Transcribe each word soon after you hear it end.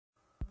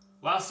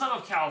While some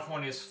of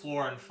California's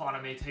flora and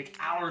fauna may take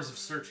hours of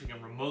searching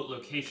in remote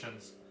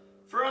locations,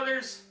 for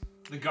others,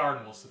 the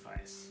garden will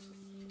suffice.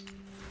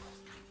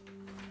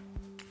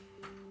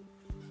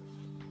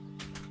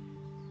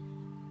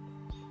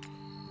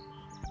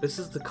 This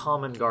is the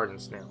common garden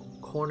snail,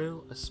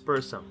 Cornu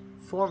aspersum,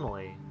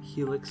 formerly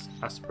Helix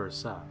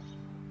aspersa.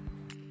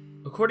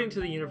 According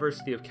to the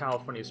University of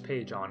California's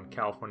page on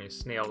California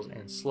snails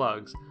and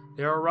slugs,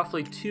 there are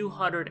roughly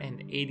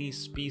 280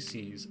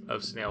 species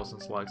of snails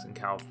and slugs in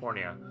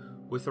California,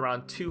 with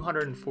around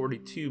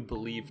 242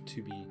 believed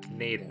to be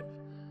native.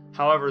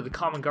 However, the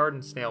common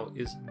garden snail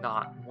is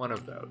not one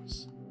of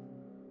those.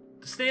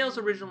 The snail is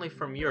originally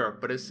from Europe,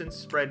 but has since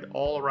spread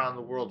all around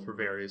the world for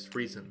various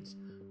reasons.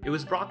 It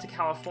was brought to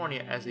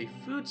California as a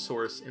food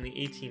source in the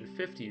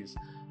 1850s,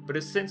 but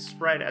has since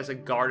spread as a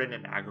garden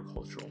and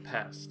agricultural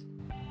pest.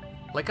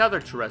 Like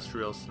other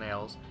terrestrial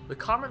snails, the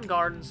common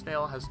garden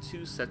snail has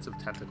two sets of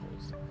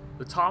tentacles.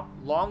 The top,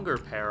 longer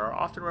pair are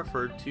often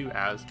referred to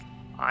as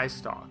eye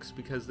stalks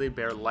because they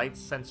bear light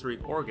sensory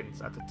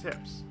organs at the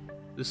tips.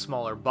 The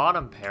smaller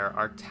bottom pair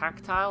are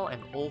tactile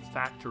and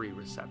olfactory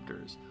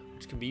receptors,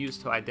 which can be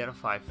used to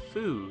identify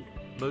food,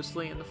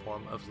 mostly in the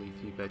form of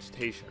leafy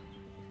vegetation.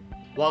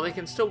 While they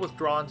can still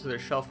withdraw into their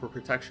shell for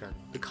protection,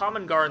 the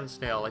common garden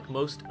snail, like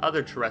most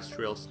other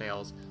terrestrial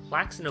snails,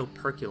 lacks an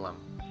operculum,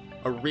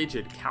 a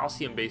rigid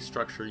calcium-based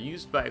structure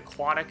used by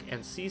aquatic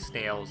and sea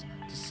snails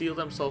to seal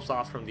themselves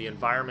off from the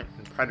environment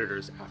and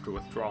predators after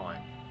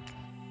withdrawing.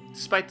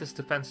 Despite this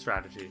defense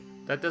strategy,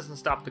 that doesn't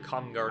stop the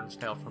common garden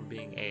snail from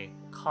being a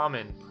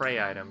common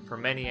prey item for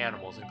many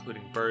animals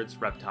including birds,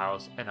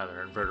 reptiles, and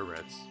other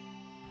invertebrates.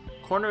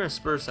 Cornu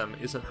aspersum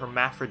is a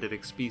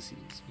hermaphroditic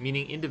species,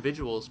 meaning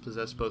individuals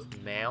possess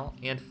both male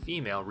and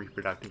female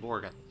reproductive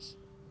organs.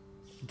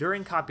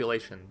 During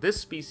copulation, this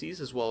species,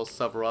 as well as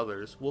several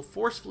others, will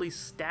forcefully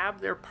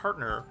stab their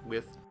partner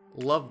with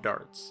love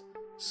darts,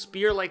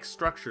 spear-like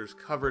structures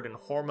covered in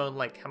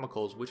hormone-like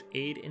chemicals which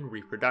aid in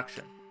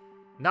reproduction.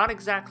 Not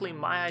exactly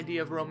my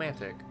idea of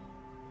romantic,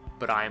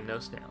 but I am no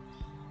snail.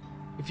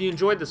 If you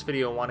enjoyed this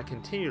video and want to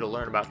continue to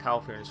learn about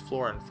California's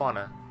flora and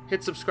fauna,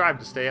 hit subscribe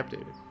to stay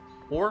updated,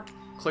 or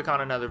click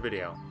on another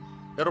video.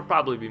 It'll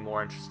probably be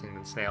more interesting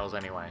than snails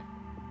anyway.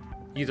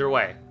 Either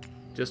way,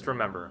 just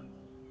remember,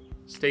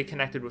 stay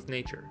connected with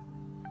nature,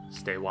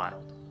 stay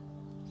wild.